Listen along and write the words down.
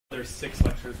other 6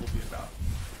 lectures will be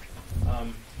about.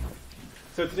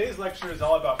 So today's lecture is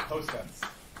all about posets.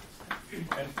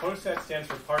 And poset stands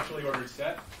for partially ordered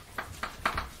set.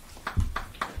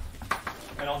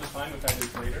 And I'll define what that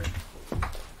is later.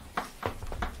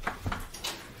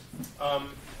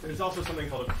 There's also something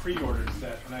called a pre-ordered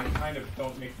set, and I kind of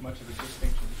don't make much of a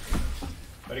distinction between them.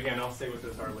 But again, I'll say what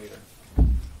those are later.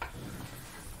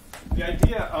 The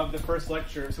idea of the first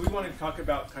lecture, so we want to talk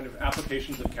about kind of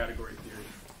applications of category theory.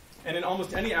 And in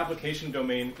almost any application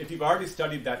domain, if you've already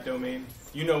studied that domain,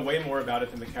 you know way more about it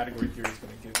than the category theory is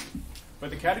going to give you. What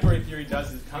the category theory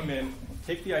does is come in,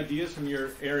 take the ideas from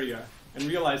your area, and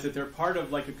realize that they're part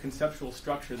of like a conceptual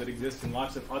structure that exists in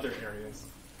lots of other areas.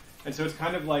 And so it's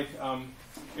kind of like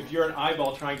if you're an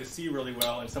eyeball trying to see really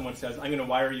well and someone says, I'm going to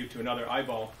wire you to another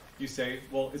eyeball, you say,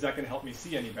 well, is that going to help me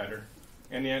see any better?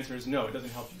 And the answer is no, it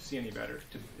doesn't help you see any better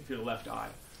if you're the left eye.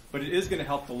 But it is going to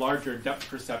help the larger depth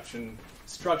perception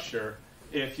structure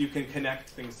if you can connect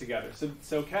things together.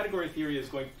 So category theory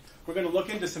is we're going to look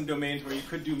into some domains where you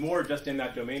could do more just in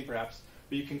that domain perhaps,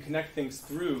 but you can connect things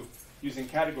through using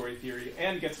category theory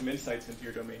and get some insights into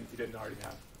your domain if you didn't already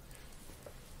have.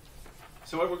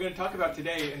 So what we're going to talk about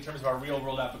today in terms of our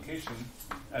real-world application,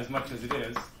 as much as it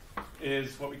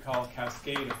is what we call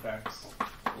cascade effects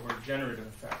or generative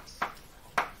effects.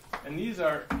 And these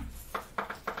are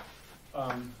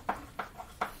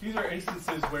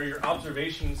instances where your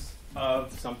observations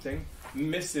of something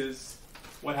misses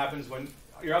what happens when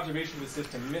your observation of the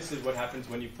system misses what happens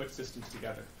when you put systems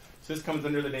together. So this comes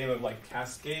under the name of like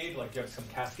cascade, like you have some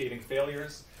cascading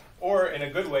failures, or in a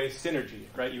good way, synergy,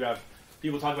 right? You have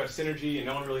people talk about synergy and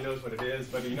no one really knows what it is,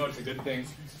 but you know it's a good thing.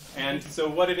 And so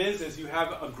what it is you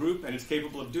have a group and it's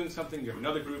capable of doing something, you have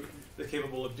another group that's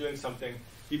capable of doing something.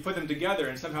 You put them together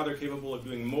and somehow they're capable of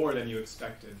doing more than you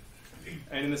expected.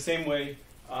 And in the same way,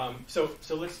 so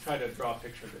let's try to draw a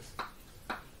picture of this.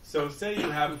 So say you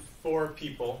have 4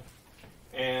 people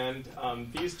and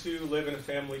these 2 live in a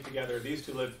family together, these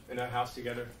 2 live in a house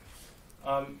together.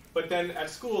 But then at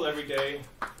school every day,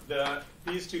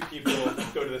 these 2 people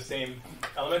go to the same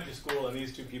elementary school and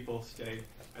these 2 people stay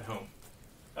at home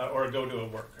or go to a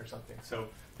work or something. So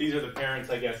these are the parents,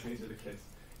 I guess, and these are the kids.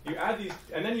 You add these,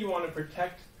 and then you want to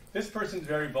protect, this person's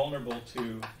very vulnerable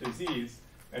to disease,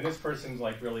 and this person's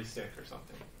like really sick or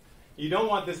something. You don't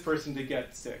want this person to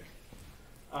get sick.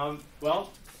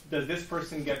 Well, does this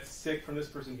person get sick from this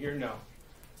person here? No.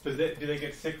 Do they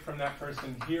get sick from that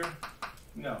person here?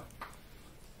 No.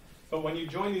 But when you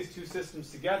join these 2 systems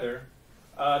together,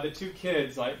 the 2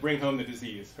 kids like bring home the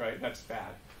disease, right? That's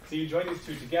bad. So you join these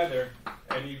 2 together,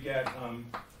 and you get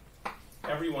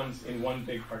everyone's in one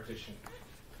big partition.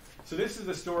 So this is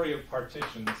the story of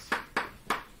partitions.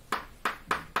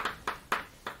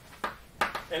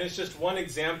 And it's just one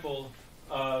example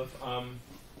of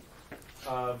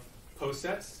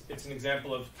posets. It's an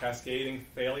example of cascading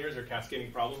failures or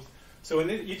cascading problems. So in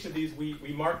each of these,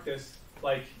 we mark this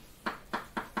like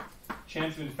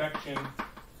chance of infection,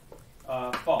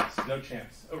 false, no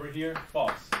chance. Over here,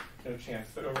 false, no chance.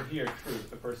 But over here, true,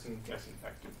 the person gets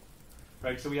infected.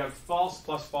 Right? So we have false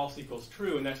plus false equals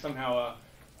true, and that's somehow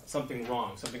something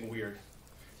wrong, something weird.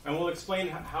 And we'll explain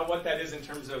what that is in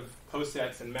terms of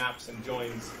posets and maps and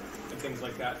joins and things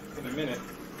like that in a minute.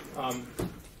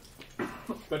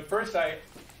 But first, I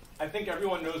think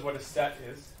everyone knows what a set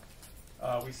is.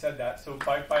 We said that. So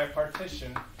by a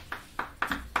partition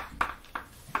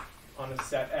on a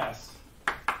set S,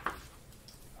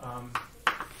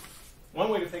 one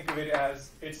way to think of it as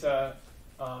it's a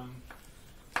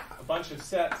bunch of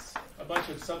sets, a bunch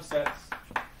of subsets.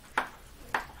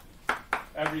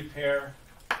 Every pair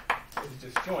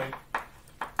is disjoint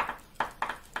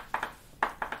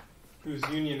whose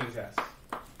union is S.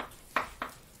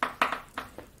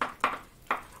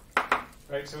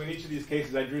 Right? So in each of these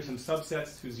cases, I drew some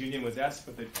subsets whose union was S,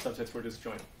 but the subsets were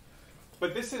disjoint.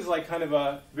 But this is like kind of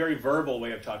a very verbal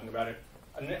way of talking about it.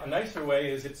 A nicer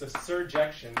way is it's a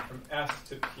surjection from S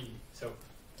to P. So,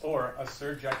 or a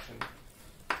surjection,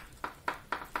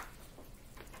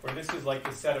 where this is like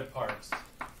the set of parts.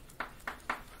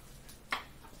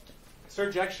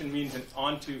 Surjection means an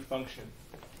onto function.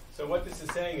 So what this is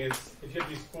saying is, if you have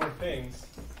these 4 things,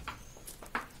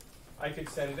 I could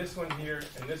send this one here,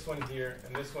 and this one here,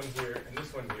 and this one here, and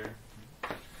this one here.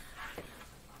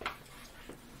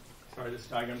 Sorry, this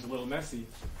diagram's a little messy.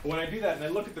 But when I do that, and I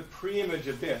look at the pre-image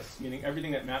of this, meaning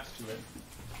everything that maps to it,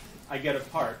 I get a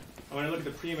part. And when I look at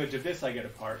the pre-image of this, I get a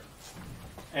part.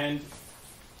 And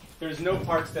there's no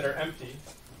parts that are empty.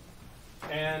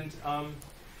 And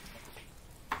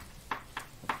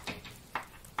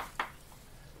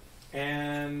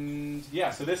And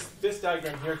yeah, so this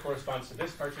diagram here corresponds to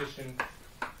this partition,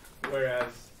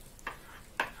 whereas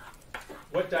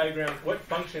what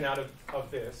function out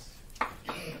of this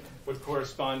would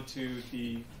correspond to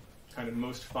the kind of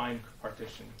most fine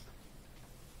partition?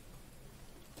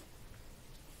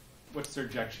 What's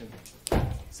surjection?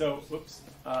 So, whoops,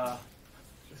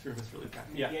 this room is really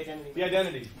packed. Yeah, the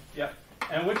identity. Yeah,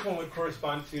 and which one would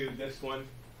correspond to this one?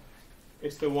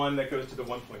 It's the one that goes to the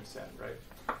 1-point set, right?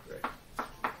 Right.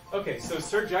 Okay, so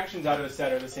surjections out of a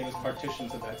set are the same as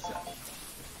partitions of that set.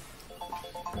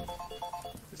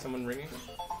 Is someone ringing?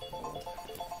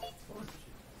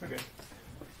 Okay.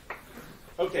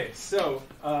 Okay, so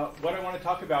what I want to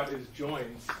talk about is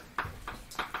joins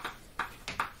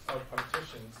of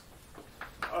partitions.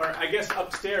 Or I guess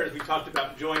upstairs we talked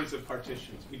about joins of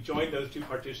partitions. We joined those two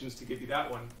partitions to give you that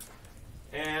one.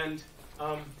 And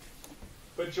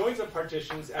but joins of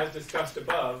partitions, as discussed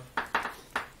above,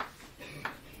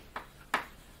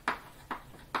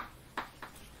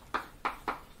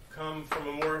 come from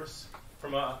a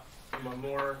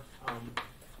more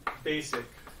basic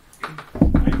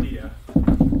idea,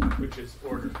 which is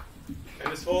order.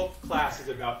 And this whole class is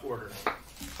about order.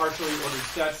 Partially ordered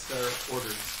sets are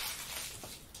ordered.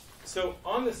 So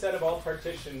on the set of all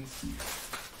partitions,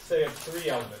 say of 3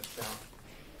 elements now,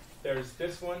 there's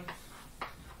this one,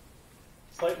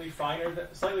 slightly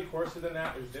coarser than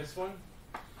that is this one,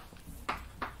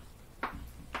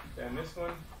 then this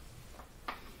one,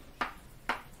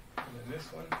 and then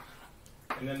this one,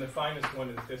 and then the finest one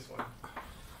is this one.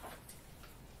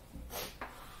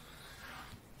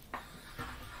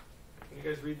 Can you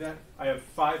guys read that? I have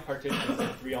 5 partitions in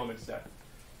a 3-element set.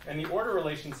 And the order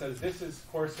relation says this is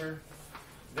coarser,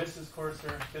 this is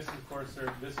coarser, this is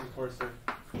coarser, this is coarser,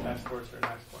 that's coarser, and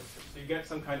that's coarser. So you get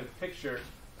some kind of picture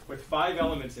with 5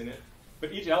 elements in it,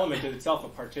 but each element is itself a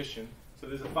partition. So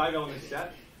there's a 5-element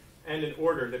set and an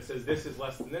order that says this is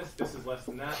less than this is less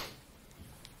than that.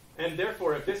 And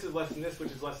therefore, if this is less than this,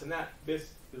 which is less than that,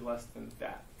 this is less than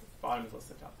that. Bottom is less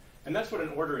than top. And that's what an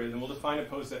order is, and we'll define a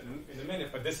poset in a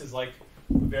minute, but this is like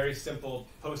a very simple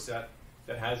poset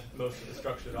that has most of the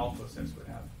structure that all posets would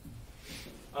have.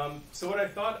 So what I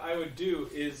thought I would do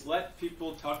is let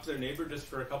people talk to their neighbor just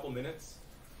for a couple minutes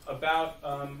about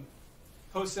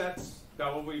posets,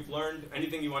 about what we've learned,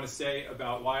 anything you want to say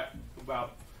about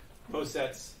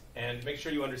posets, and make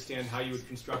sure you understand how you would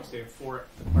construct, say,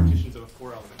 partitions of a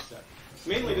 4-element set.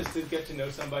 Mainly just to get to know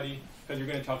somebody, because you're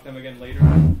going to talk to them again later,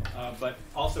 but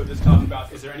also just talk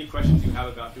about, is there any questions you have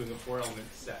about doing a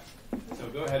 4-element set? So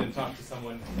go ahead and talk to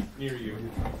someone near you.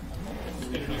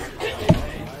 Introduce yourself.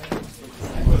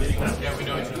 Yeah, we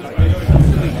know each other.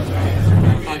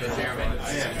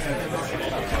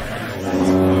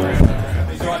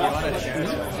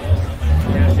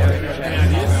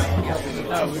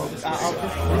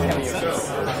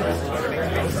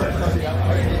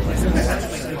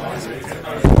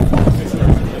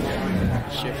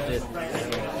 Shift it.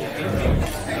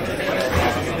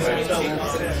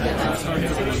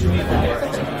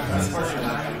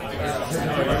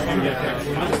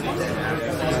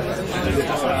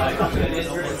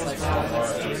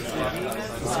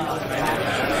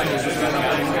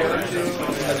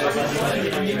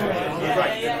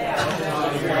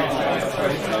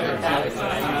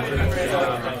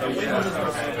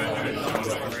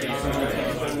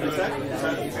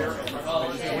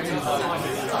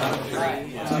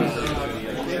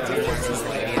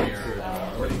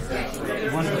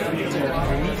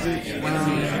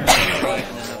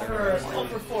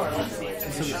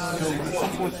 So at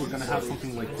some point we're going to have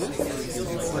something like this,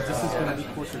 but this is going to be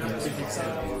closer to this.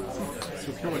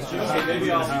 So if you're like this, Okay,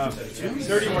 maybe I'll have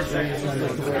 30 more seconds.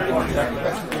 30 more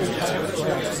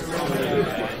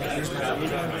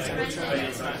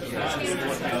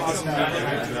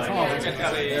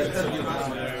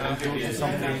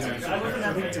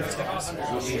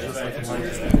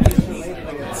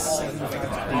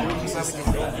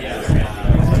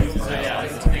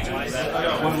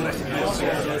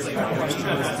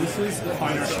this is the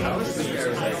finer house.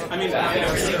 I mean,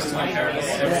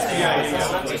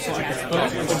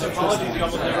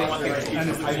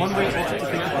 And one way also to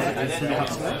think about it is you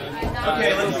have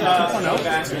okay, let's go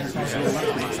back.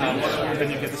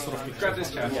 then you get this sort of Grab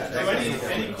this chat. So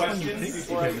any questions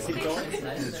before I keep going?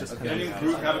 Any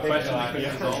group have a question?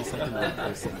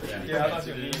 Yeah.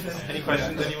 Any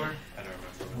questions anywhere?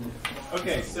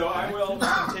 Okay, so I will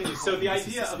continue. So the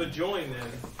idea of a join then,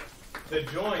 the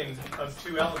join of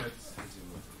 2 elements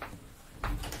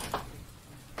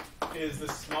is the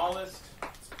smallest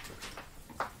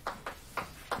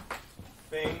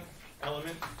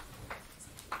element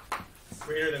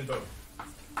greater than both.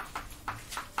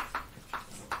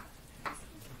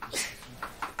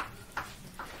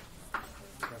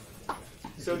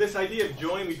 So this idea of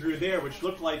join we drew there, which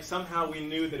looked like somehow we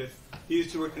knew that if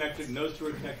these two were connected, and those two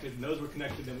were connected, and those were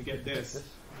connected, then we get this.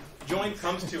 Join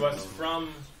comes to us from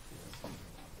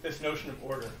this notion of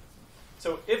order.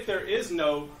 So if there is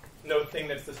no thing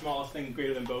that's the smallest thing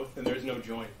greater than both, then there's no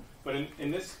join. But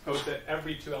in this coset,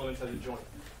 every two elements has a join.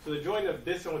 So the join of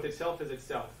this one with itself is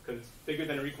itself, because it's bigger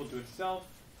than or equal to itself,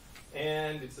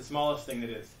 and it's the smallest thing that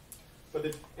is.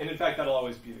 And in fact, that'll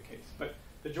always be the case. But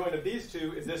the join of these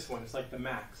two is this one. It's like the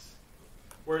max.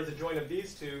 Whereas the join of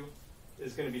these two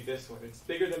is going to be this one. It's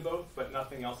bigger than both, but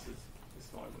nothing else is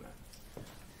smaller than that.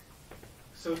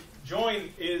 So join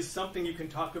is something you can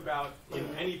talk about in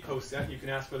any coset. You can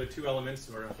ask whether two elements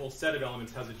or a whole set of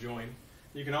elements has a join.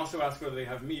 You can also ask whether they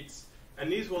have meets.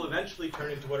 And these will eventually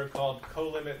turn into what are called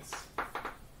colimits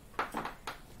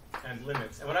and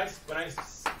limits. And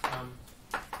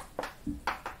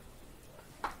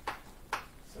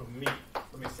so meet,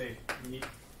 let me say meet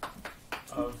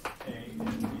of A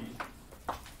and B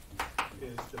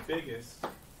is the biggest,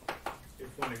 if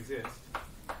one exists,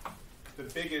 the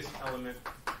biggest element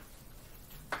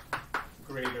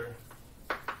greater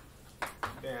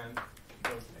than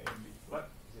both A and B. What?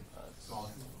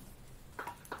 Smallest.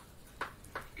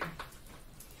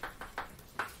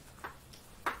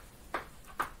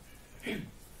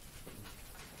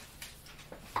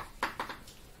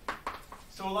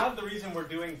 So a lot of the reason we're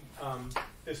doing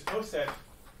this coset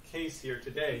case here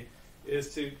today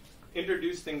is to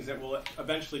introduce things that will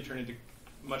eventually turn into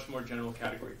much more general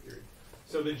category theory.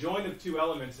 So the join of two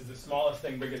elements is the smallest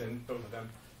thing bigger than both of them,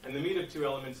 and the meet of two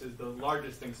elements is the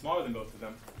largest thing smaller than both of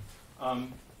them.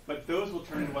 But those will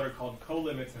turn into what are called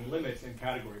colimits and limits in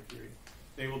category theory.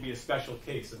 They will be a special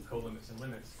case of colimits and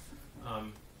limits,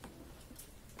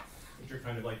 which are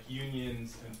kind of like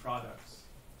unions and products.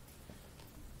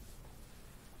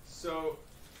 So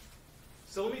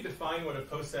let me define what a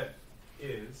coset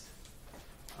is,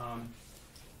 and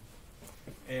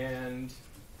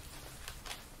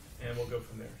we'll go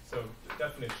from there. So the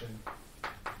definition: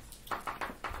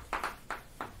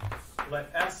 let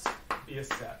S be a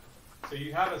set. So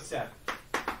you have a set,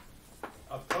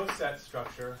 a coset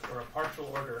structure or a partial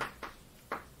order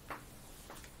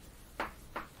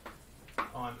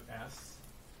on S.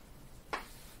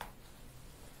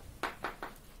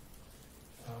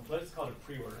 Let's call it a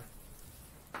pre-order.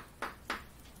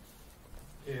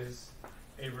 Is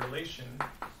a relation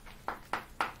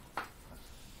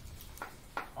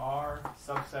R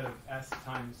subset of S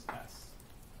times S.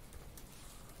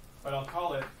 But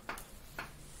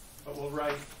we'll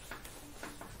write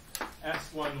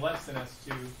S1 less than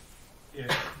S2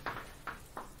 if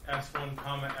S1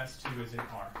 comma S2 is in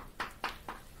R.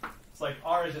 It's like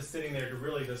R is just sitting there to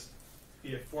really just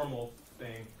be a formal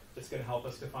thing that's going to help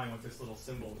us define what this little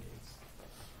symbol means.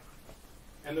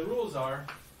 And the rules are: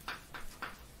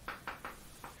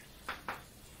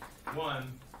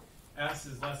 1, S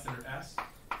is less than or S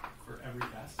for every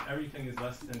S. Everything is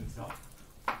less than itself.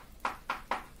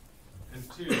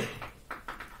 And 2,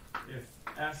 if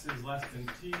S is less than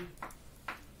T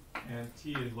and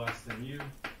T is less than U,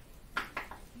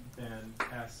 then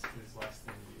S is less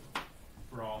than U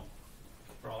for all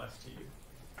STU.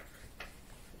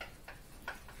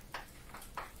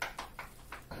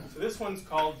 So this one's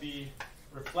called the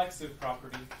reflexive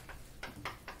property,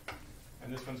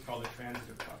 and this one's called the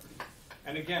transitive property.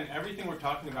 And again, everything we're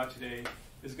talking about today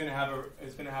is going to have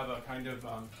a kind of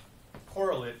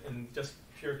correlate in just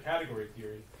pure category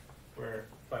theory,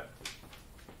 but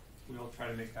we'll try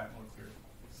to make that more clear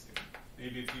soon.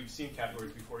 Maybe if you've seen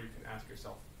categories before, you can ask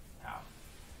yourself how.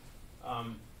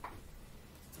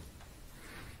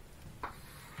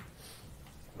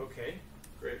 Okay,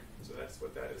 great. So that's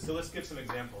what that is. So let's give some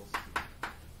examples.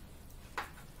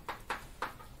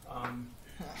 All right.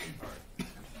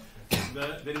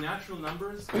 The natural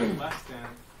numbers less than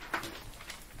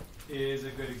is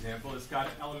a good example. It's got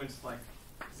elements like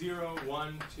 0,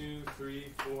 1, 2,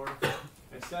 3, 4,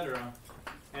 etc.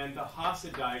 And the Hasse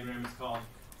diagram is called,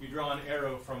 you draw an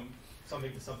arrow from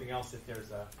something to something else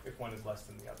if one is less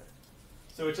than the other.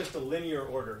 So it's just a linear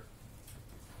order.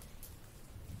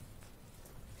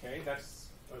 Okay, that's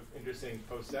an interesting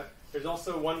coset. There's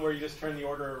also one where you just turn the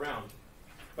order around.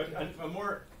 But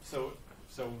so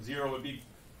 0 would be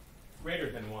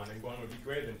greater than 1, and 1 would be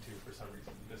greater than 2 for some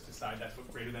reason. You just decide that's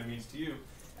what greater than means to you,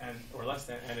 or less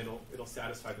than, and it'll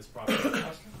satisfy this problem.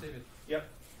 Question, David. Yep.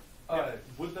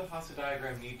 Would the Hasse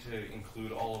diagram need to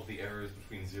include all of the errors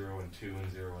between 0 and 2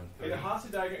 and 0 and 3? In the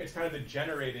Hasse diagram, it's kind of the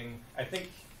generating.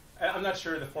 I'm not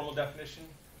sure of the formal definition,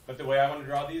 but the way I want to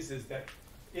draw these is that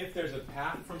if there's a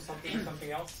path from something to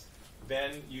something else,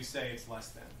 then you say it's less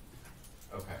than.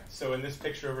 Okay. So in this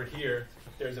picture over here,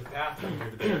 there's a path from here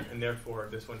to there, and therefore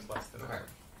this one's less than Okay.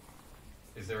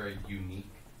 Is there a unique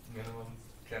minimum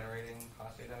generating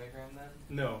Hasse diagram then?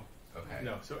 No. Okay.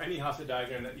 No. So any Hasse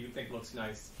diagram that you think looks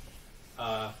nice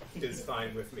is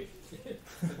fine with me.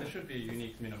 So there should be a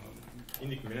unique minimum.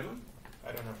 Unique minimum?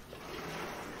 I don't know.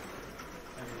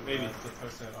 Maybe the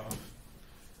post-it off.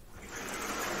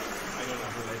 I don't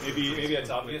know. Maybe it's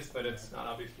obvious, but it's not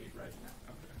obvious to me right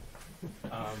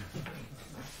now.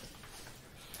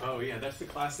 Oh yeah, that's the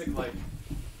classic like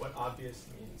what obvious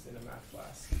means in a math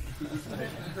class.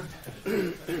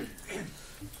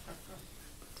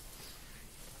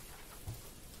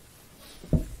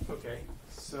 Okay,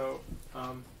 so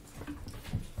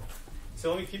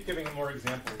let me keep giving more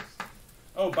examples.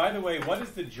 Oh, by the way, what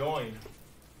is the join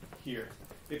here?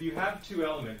 If you have two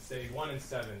elements, say 1 and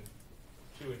 7,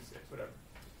 2 and 6, whatever,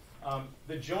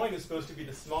 the join is supposed to be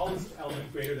the smallest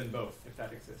element greater than both, if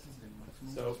that exists.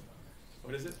 So,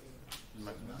 what is it?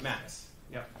 Max.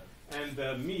 Yeah. And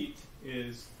the meet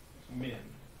is min.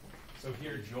 So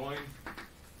here, join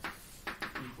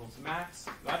equals max.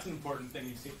 That's an important thing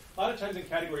you see. A lot of times in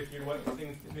category theory, one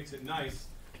thing that makes it nice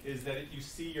is that you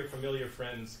see your familiar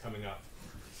friends coming up.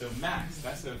 So max,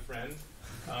 that's a friend.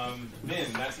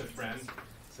 Min, that's a friend.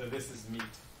 So this is meet.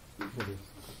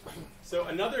 So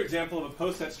another example of a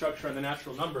post-set structure on the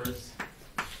natural numbers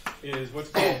is what's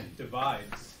called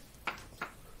divides.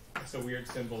 That's a weird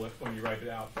symbol when you write it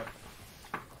out, but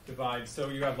divides. So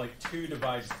you have like 2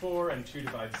 divides 4 and 2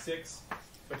 divides 6,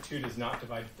 but 2 does not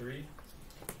divide 3.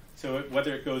 So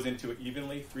whether it goes into it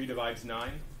evenly, 3 divides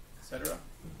 9, etc.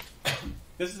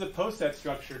 This is a post-set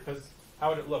structure because how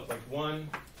would it look? Like 1,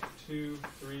 2,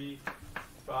 3,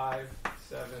 5,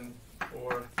 7,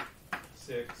 4,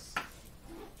 6.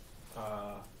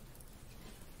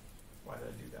 Why did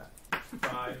I do that?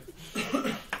 5,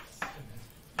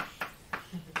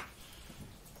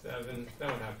 7. Then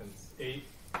what happens? 8,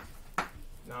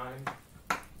 9.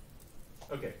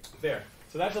 Okay, there.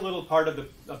 So that's a little part of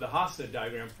the Hasse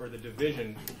diagram for the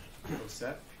division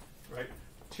set, right?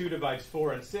 2 divides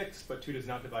 4 and 6, but 2 does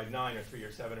not divide 9 or 3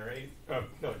 or 7 or 8.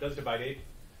 No, it does divide 8.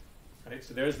 Right,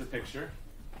 so there's the picture.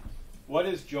 What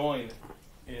is join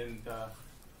in the...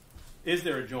 Is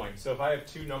there a join? So if I have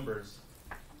 2 numbers,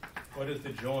 what is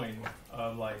the join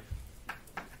of like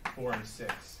 4 and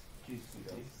 6?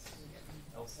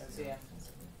 LCM.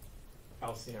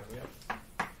 LCM, yep.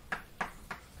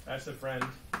 That's a friend.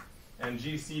 And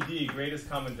GCD, greatest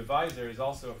common divisor, is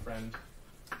also a friend.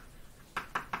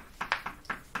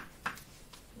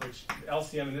 Which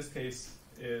LCM in this case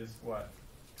is what?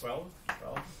 12?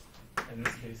 12? In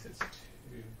this case it's 2.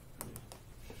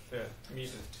 The mean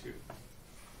is 2.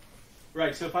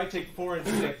 Right, so if I take 4 and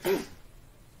 6,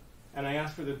 and I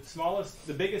ask for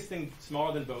the biggest thing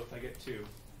smaller than both, I get 2.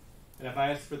 And if I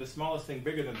ask for the smallest thing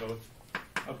bigger than both,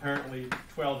 apparently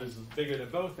 12 is bigger than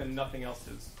both, and nothing else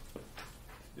is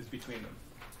between them.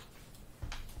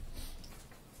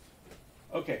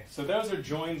 Okay, so those are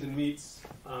joins and meets.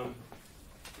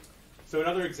 So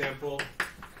another example,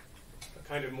 a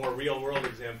kind of more real-world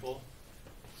example,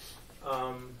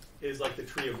 is like the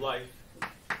tree of life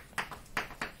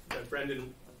that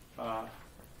Brendan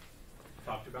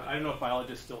talked about. I don't know if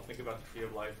biologists still think about the tree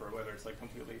of life or whether it's like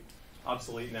completely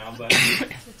obsolete now, but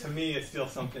to me it's still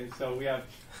something. So we have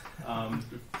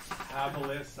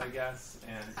Habilis, I guess,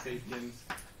 and Sapiens.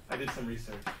 I did some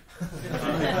research.